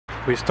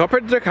we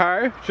stopped the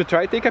car to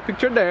try to take a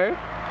picture there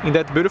in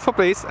that beautiful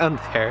place, and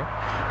here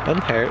don't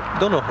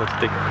know how to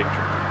take a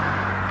picture.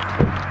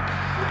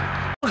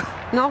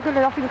 No, que le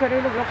da sin querer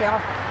y lo bloquea.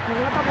 Sí.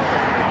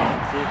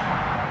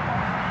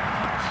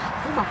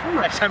 Fuma,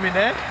 fuma. A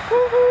chaminé?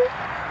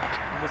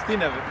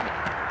 Agustina.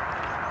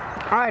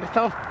 A ver,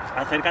 esto.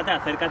 Acércate,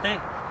 acércate.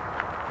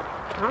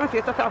 No, si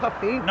esto está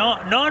así. No,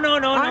 no, no,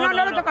 no, Ah, no,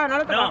 no le toca, no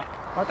le toca.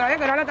 Otra vez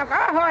que no le toca,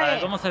 A joder.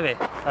 ver, ¿cómo se ve?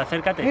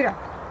 Acércate. Mira.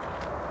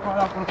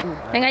 Joder, por culo.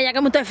 Venga ya, que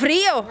me estoy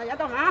frío. Vaya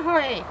Tomás,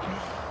 joder.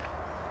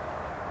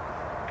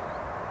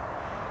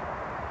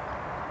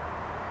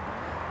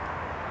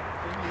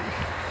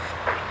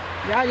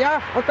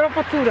 Ya, otra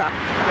postura.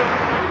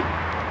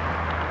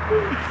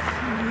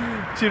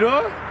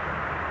 ¿Tiró?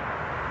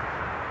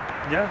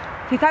 Ya.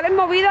 Si salen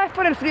movidas es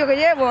por el frío que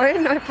llevo,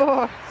 no es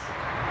por...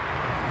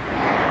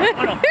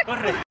 Bueno,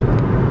 corre.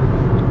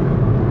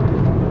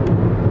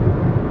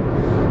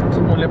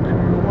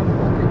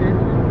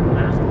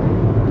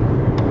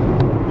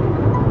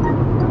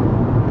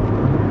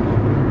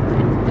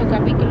 Toca a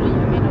mí que lo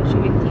llame a las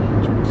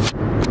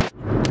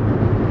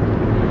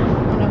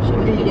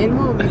 8:28.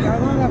 Guillermo, me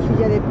cago en la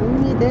filla de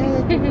puñete.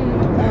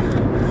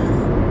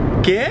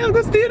 Que,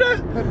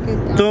 Agustina?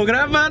 Tô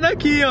gravando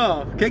aqui,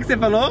 ó. O que você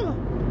falou?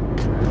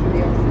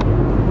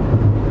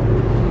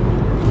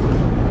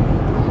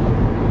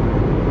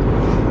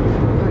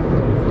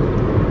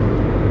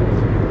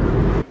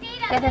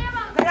 Pero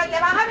te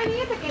vas a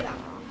venir y te quedas.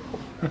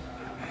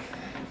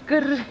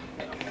 Corre.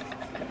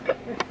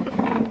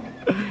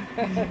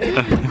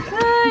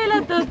 Ay,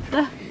 la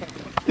tonta.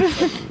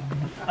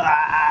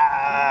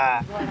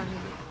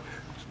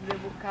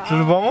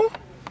 Tudo bom?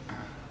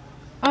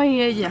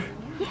 Ay, ella.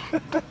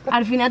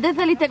 ¿Al final te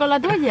saliste con la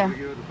tuya?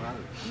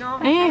 No,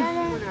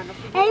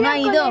 ¿No ha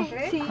ido?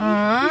 Sí.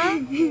 Ah.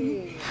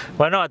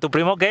 Bueno, ¿a tu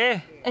primo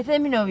qué? Ese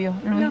es mi novio,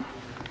 Luis.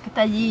 Que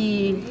está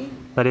allí.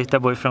 That is the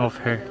boyfriend of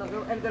her.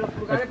 El de los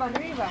pulgares para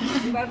arriba.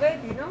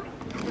 Ibarbetti, ¿no?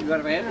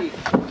 Ibarbetti.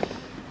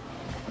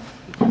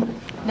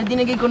 Le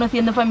tiene que ir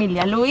conociendo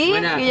familia. Luis,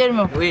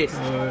 Guillermo. Luis.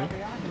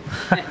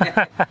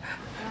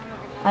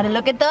 Ahora es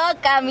lo que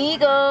toca,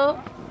 amigo.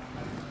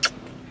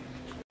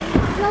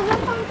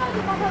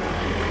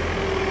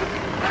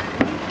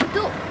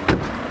 Tú.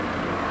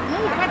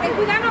 Ten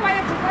cuidado, no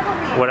vayas a chocar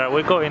conmigo. Where are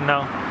we going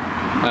now?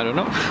 I don't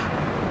know.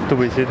 To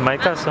visit my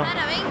casa.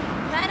 Sara, ven.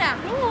 Sara.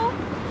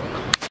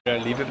 I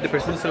live with the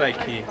person so like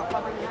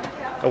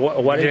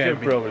What is Yeah, your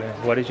me. problem?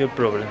 What is your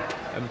problem?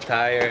 I'm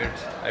tired.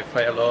 I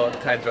fly a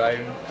lot. I drive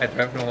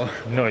no more.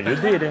 No, you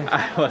didn't.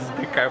 I was in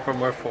the car for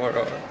more 4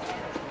 hours.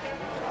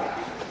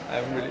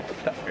 I'm really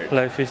tired.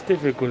 Life is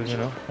difficult, you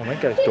know. Oh my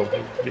gosh,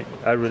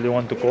 I really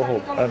want to go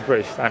home and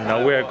rest. And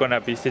now we are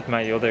gonna visit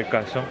my other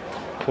cousin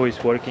who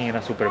is working in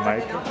a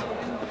supermarket.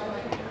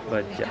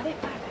 But yeah.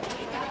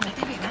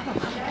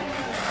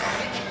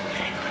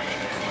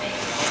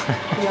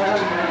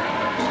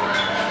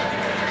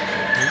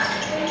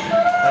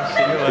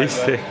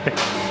 Dice.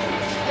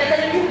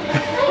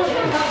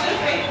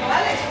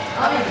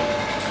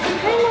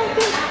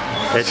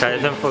 Está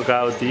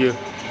desenfocado, tío.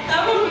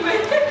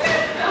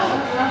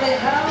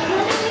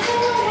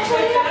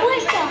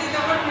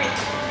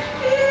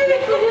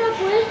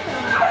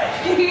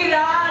 ¡Qué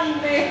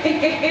grande!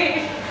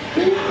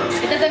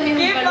 Esta también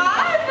 ¿Qué me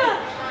pasa?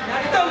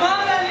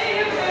 Tomá la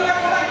ley, se lo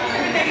por aquí.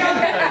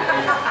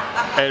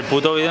 El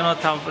puto vídeo no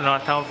está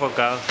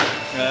enfocado.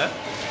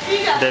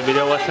 The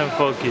video wasn't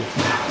focused.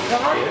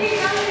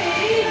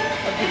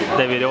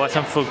 The video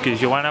wasn't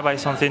focused. You wanna buy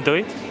something to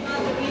eat?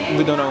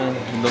 We don't know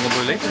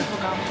for later.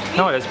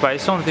 No, let's buy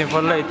something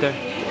for later.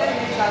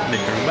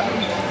 Later, bye.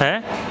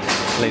 ¿Eh?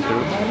 Later.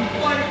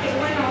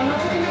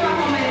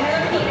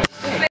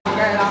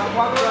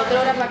 ¿4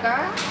 horas para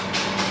acá?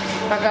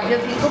 Para acá, yo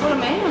 5 por lo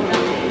menos.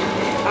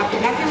 Al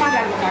final se más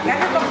largo, acá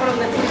que por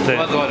donde Sí.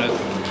 4 horas.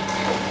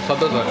 Son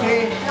 2 horas.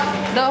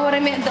 2 horas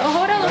y media, 2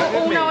 horas o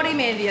 1 hora y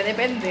media,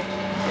 depende.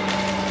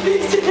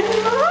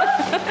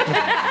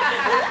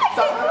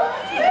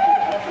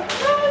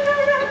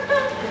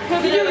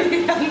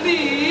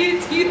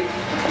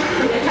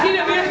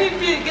 Mira, mira mi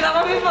pie, que la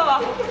va bien para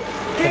abajo.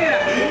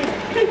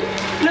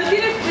 No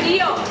tienes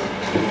frío.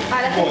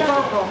 Ahora sí está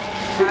poco.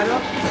 Claro,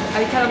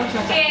 ahí está la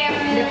muchacha.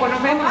 Después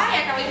nos vemos.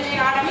 Ay, acabáis de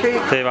llegar ahora mismo. Sí.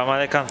 Sí, vamos a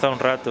descansar un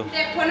rato.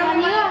 Después nos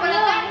vemos por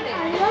la tarde.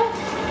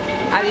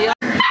 Adiós.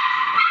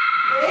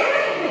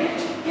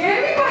 ¿Qué es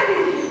mi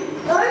marido?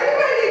 ¡Ay, mi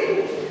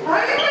marido!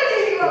 ¡Ay, mi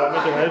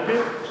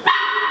marido!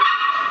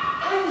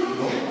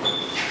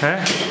 ¿Eh?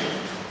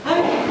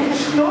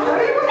 ¡No, mi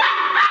marido!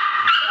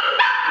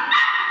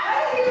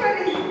 ¡Ay, mi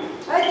marido!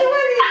 ¡Ay, tu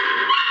marido!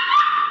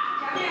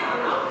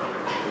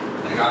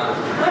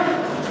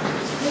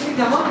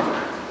 ¿Necesitamos?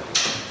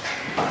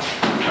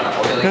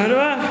 Claro.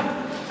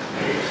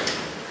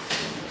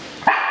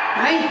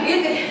 ¡Ay,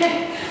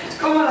 fíjate!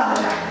 ¿Cómo la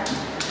habla?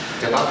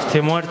 ¿Qué pasa?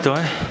 Estoy muerto,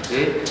 ¿eh?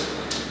 Sí,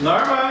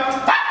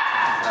 Norma!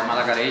 la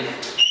mala carilla.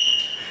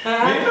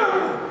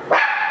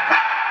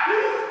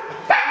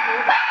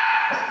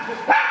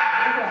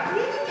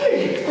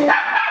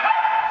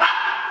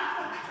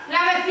 La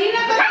vecina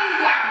conmigo.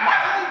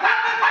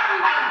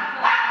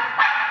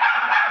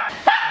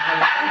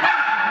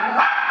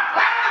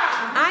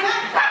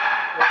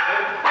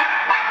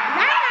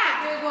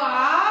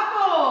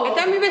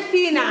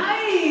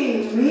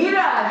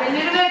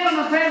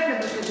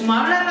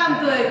 ¿Cómo habla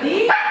tanto de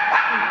ti?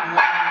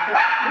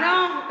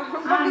 No,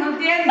 Ah, no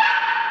entiendo.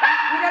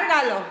 un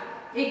regalo.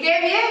 ¿Y qué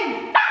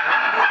bien?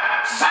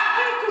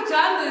 Estoy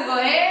escuchando, digo,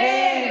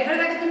 es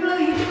verdad que tú me lo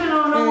dijiste,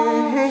 pero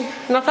no.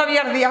 No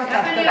sabía el día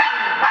hasta.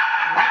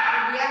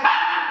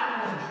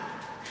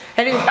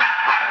 Venga,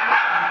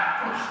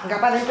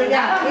 para adentro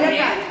ya. Mira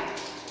acá.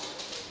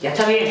 Ya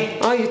está bien.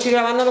 Ay, yo estoy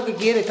grabando lo que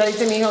quiero. Está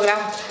dice mi hijo,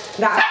 graba.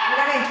 Mira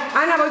que.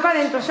 Ana, voy para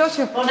adentro,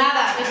 socio. Pues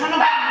nada, déjanos.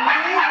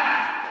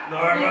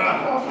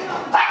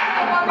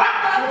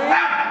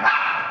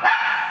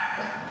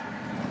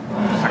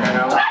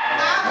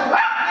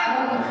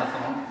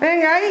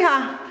 Venga,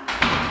 hija.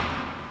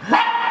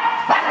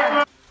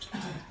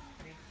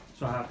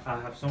 So I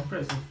have some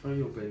presents for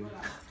you, baby.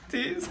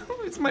 This,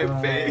 it's my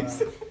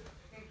face.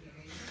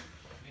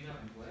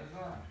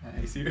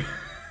 I see.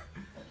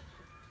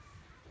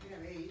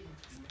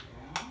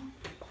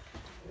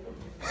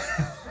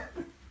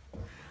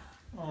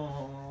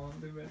 Oh,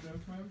 the better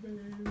of my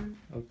baby.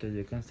 Okay,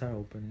 you can start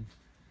opening.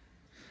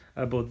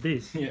 About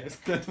this, Yes,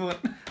 that one.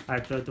 I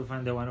tried to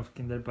find the one of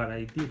Kindle, but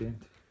I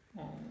didn't.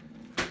 Oh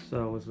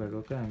So I was like,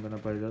 okay, I'm gonna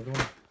buy that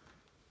one.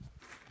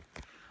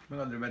 my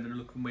god, the better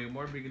look way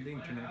more big in the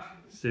internet.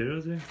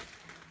 Seriously?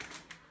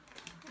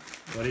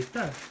 What is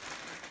that?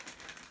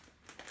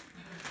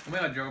 Oh my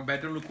god, your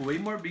bed look way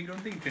more big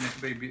on the internet,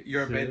 baby.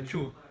 Your bed Seriously?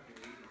 too.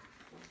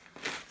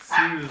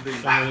 Seriously.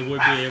 Someone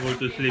would be able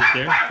to sleep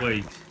there?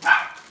 Wait.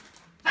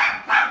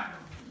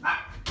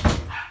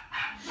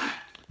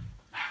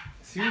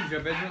 Seriously, your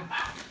bedroom.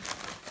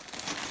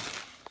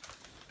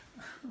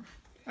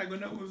 I'm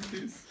gonna use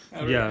this.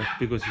 Yeah,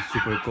 because it's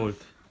super cold.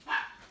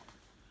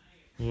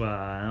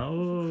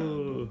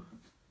 Wow.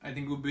 I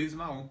think it would be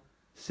small.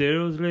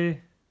 Seriously?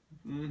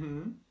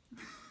 Mm-hmm.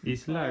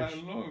 It's large. I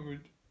love it.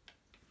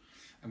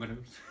 I'm gonna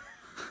use.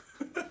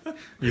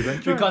 You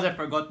can try. Because I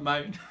forgot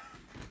mine.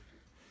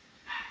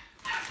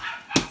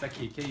 Isso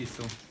aqui, que é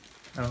isso?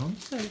 Eu não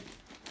sei.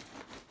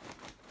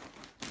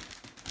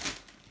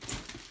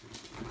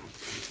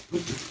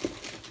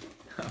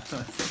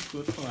 That's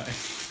good one.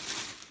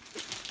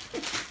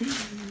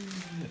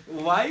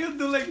 Why you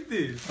do like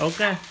this?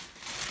 Okay.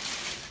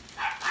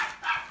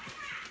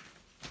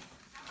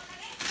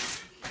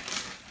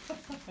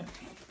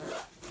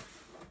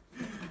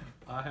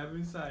 I have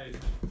inside.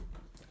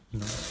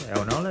 Não sei,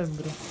 eu não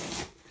lembro.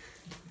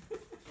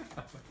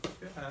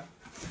 Yeah.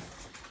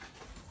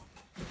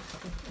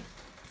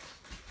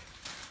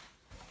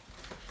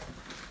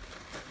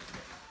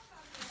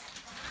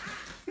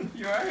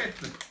 You are it.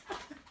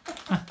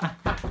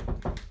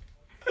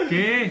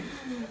 ¿Qué?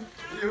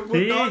 You Sí.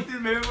 put out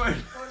in memory.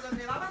 ¿Por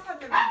dónde va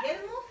pasando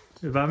Guillermo?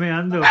 Va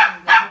meando.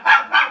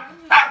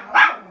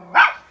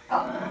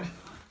 Oh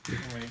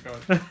my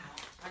god.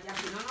 Allá,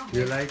 si no, no.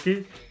 You like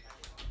it?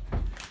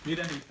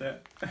 Mira, Rita.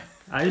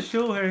 I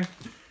show her.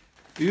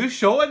 You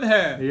showing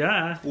her?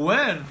 Yeah,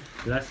 When?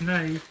 last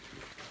night.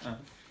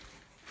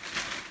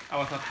 I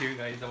was not here,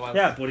 guys. I was.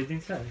 Yeah, put it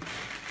inside.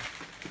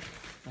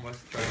 I was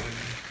traveling.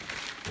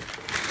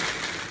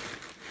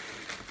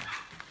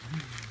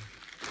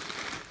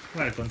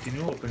 Well,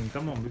 continue opening.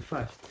 Come on, be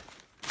fast.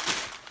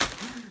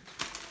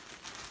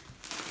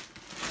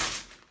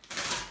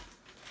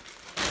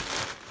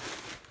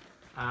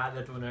 Ah,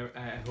 that one.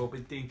 I hope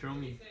it didn't throw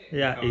me.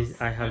 Yeah, Because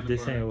I have the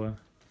I'm same one.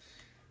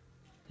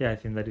 Yeah, I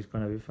think that is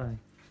gonna be fine.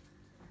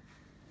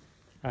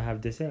 I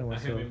have the same I one,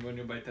 so remember when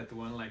you buy that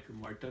one like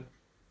Martin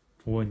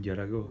 1 year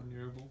ago. 1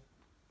 year ago.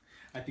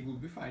 I think we'll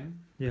be fine.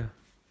 Yeah.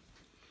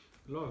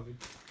 Love it.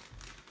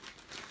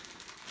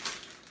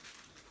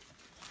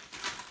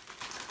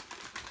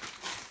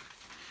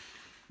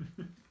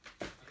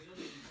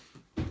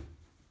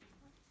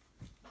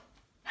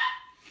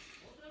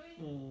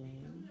 Oh,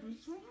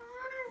 this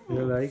one.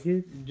 You like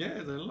it?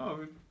 Yes, I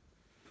love it.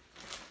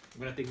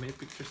 I'm gonna take many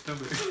pictures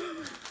somewhere.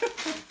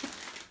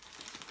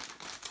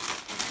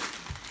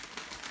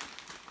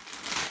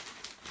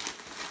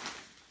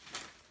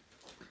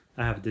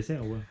 I have the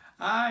same one,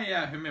 Ah,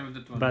 yeah, I remember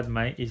that one. but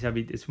mine is a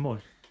bit small.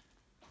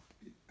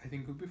 I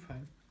think we'll be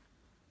fine.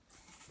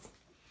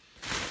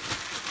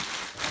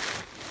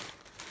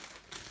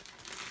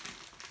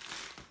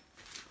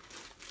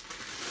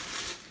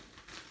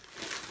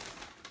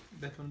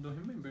 That one don't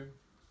remember.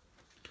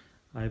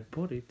 I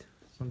bought it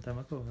some time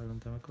ago, a long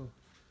time ago.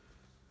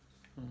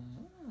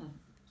 Oh,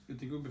 you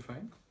think we'll be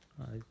fine?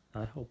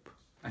 I hope.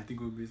 I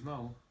think we'll be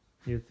small.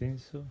 You think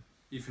so?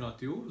 If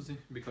not, you use it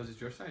because it's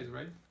your size,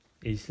 right?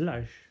 It's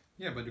large.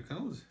 Yeah, but you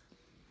can use.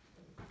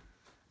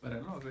 But I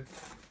love it.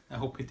 I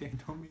hope it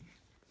ain't on me.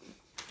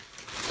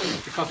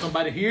 Because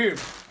somebody here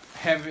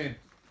have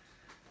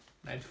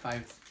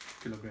 95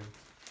 kilograms.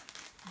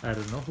 I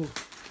don't know who.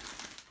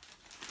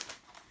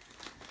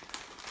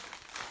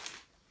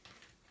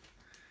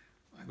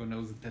 I'm gonna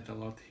use that a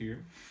lot here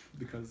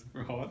because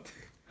we're hot.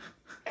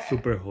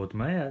 Super hot,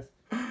 my ass.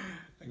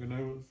 I'm gonna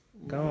use.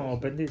 Come on,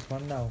 open this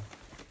one now.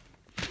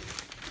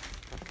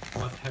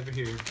 What have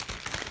you here?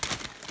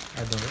 I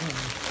don't know.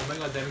 Oh my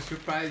god, I'm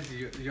surprised.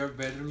 Your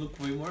bed look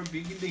way more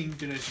big in the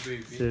internet,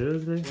 baby.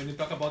 Seriously? When you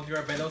talk about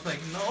your bed, I was like,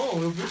 no,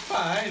 we'll be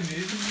fine.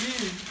 It's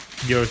me.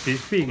 Yours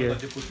is bigger. Oh my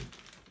god, you put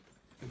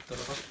a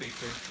lot of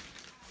paper.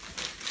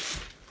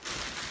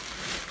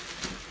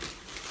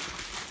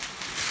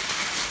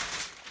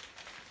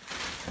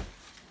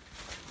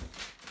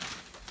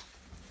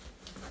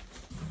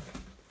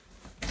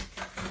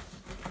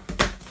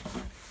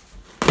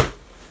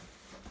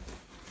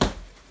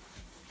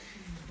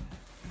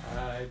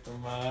 Ai,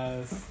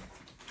 Tomás.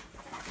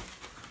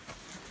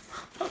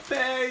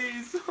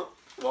 Papéis!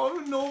 Oh,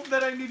 you know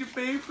that I need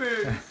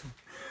papers.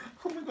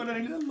 Oh my god, I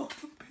need a lot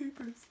of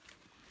papers.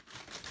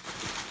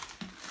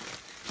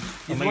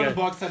 It's my one god.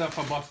 box out of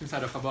a box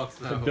inside of a box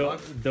inside of a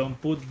box. Don't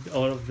put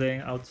all of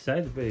them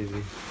outside,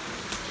 baby.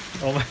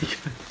 Oh my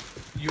god.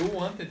 You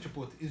wanted to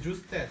put, it's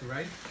just that,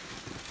 right?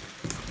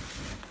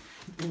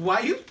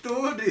 Why you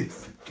do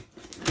this?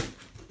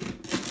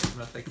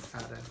 Not like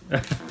Sarah.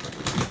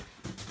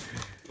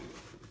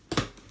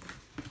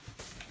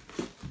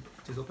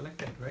 Just open like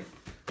that, right?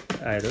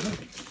 I don't know.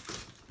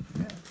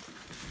 Yeah.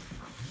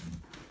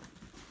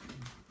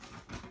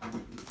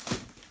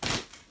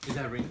 Is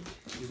that ring?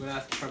 You're gonna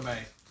ask for my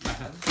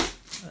hand?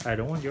 I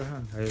don't want your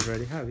hand. I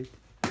already have it.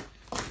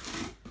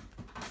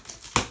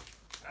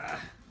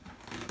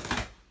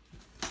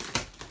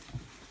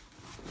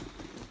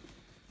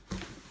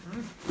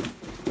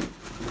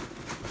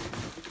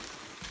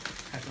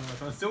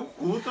 Vai ser o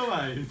cu,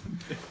 Tomás.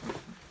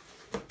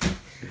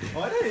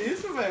 Olha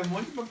isso, velho. Um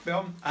monte de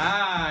papel.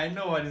 Ah, I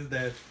know what is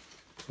that.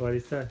 What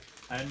is that?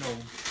 I know.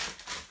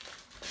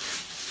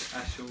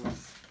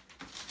 Shoes.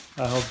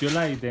 I hope you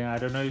like them. I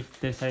don't know if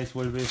the size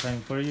will be fine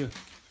for you.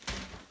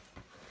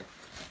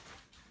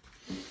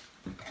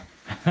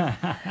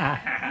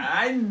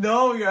 I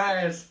know you're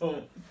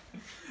asshole.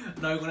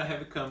 Now we're gonna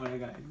have a camera,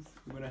 guys.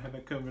 We're gonna have a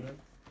camera.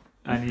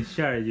 And it's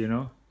sharp, you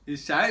know?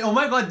 It's shy. Oh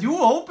my god, you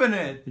open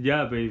it.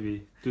 Yeah,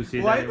 baby. To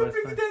see Why that it you was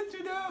bring fun. that to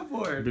the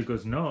airport?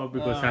 Because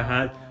I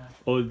had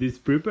all this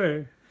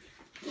prepared.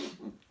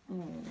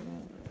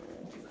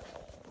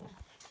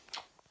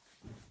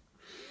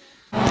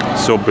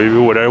 So baby,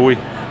 where are we?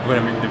 We're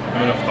gonna meet the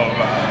family of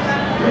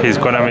Tomás. He's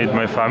gonna meet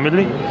my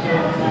family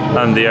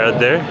and they are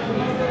there.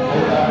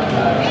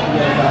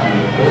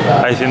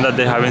 I think that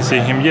they haven't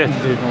seen him yet.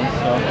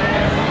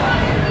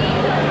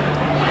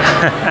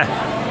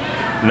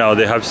 Now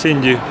they have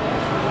seen you.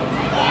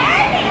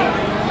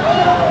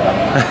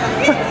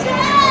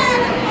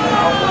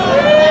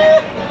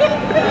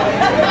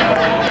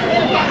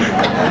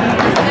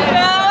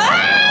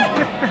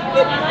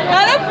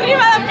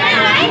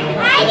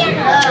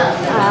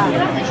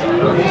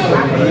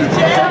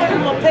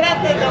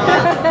 Espérate,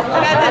 Tomás.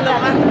 Espérate,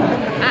 Tomás.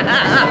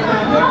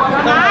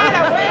 Tomás,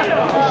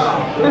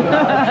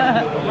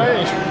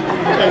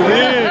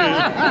 abuelo.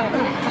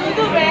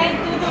 Tudo bem,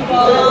 tudo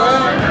bom.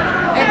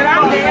 É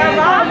grande,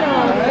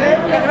 vamos.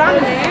 É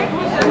grande,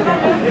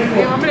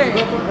 hombre.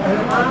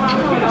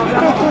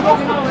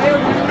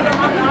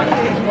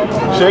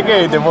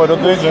 Cheguei, demorou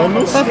 2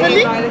 anos. Tá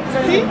feliz?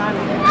 Sim.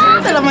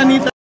 Pela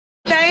manita.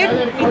 Daí,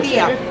 mi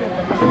tía.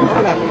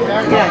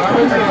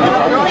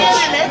 No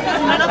viene eso,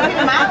 si no lo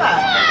filmaba.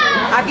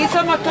 Aquí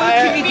somos todos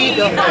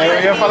chiquititos.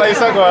 Eu ia falar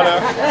isso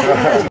agora.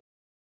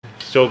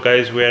 So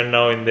guys, we are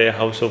now in the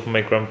house of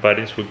my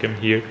grandparents. We came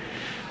here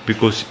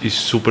because it's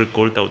super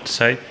cold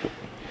outside.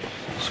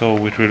 So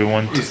we really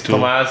wanted Isso, to...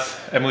 Tomás,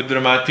 é muito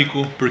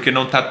dramático porque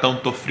não tá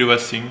tanto frio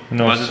assim.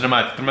 Nossa. Mas é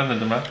dramático. Tomás não é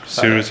dramático?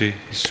 Seriously,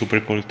 it's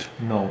super cold.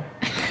 Não.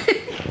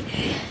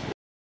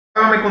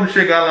 A mãe quando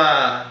chegar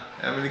lá,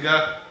 ela me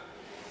ligar?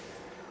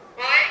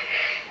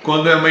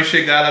 Quando a mãe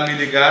chegar, ela me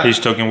ligar. He's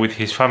talking with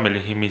his family.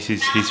 He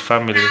misses his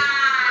family.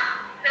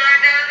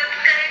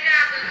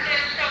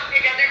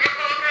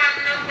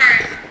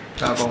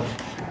 Tá bom.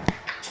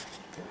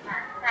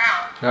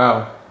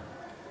 Tchau.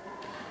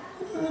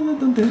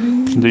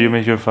 Do you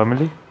miss your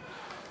family?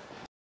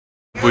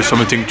 We're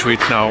something to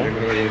eat now.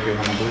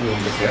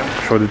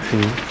 Show the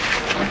team.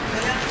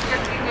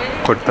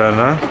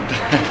 Cortana.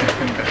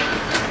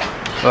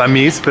 La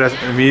Miss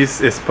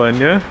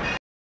Espanha.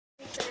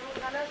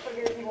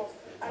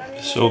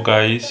 So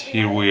guys,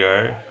 here we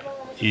are.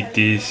 It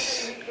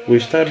is... We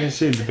starting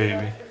soon,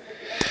 baby.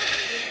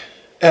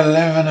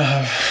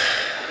 11:30.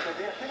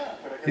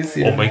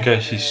 Oh my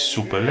gosh, it's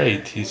super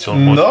late. It's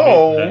almost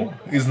No, midnight.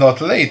 it's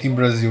not late in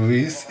Brazil.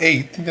 It's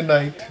 8 in the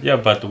night. Yeah,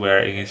 but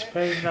we're in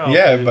Spain now.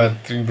 Yeah,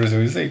 but in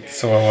Brazil it's 8,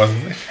 so I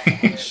wasn't.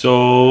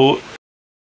 So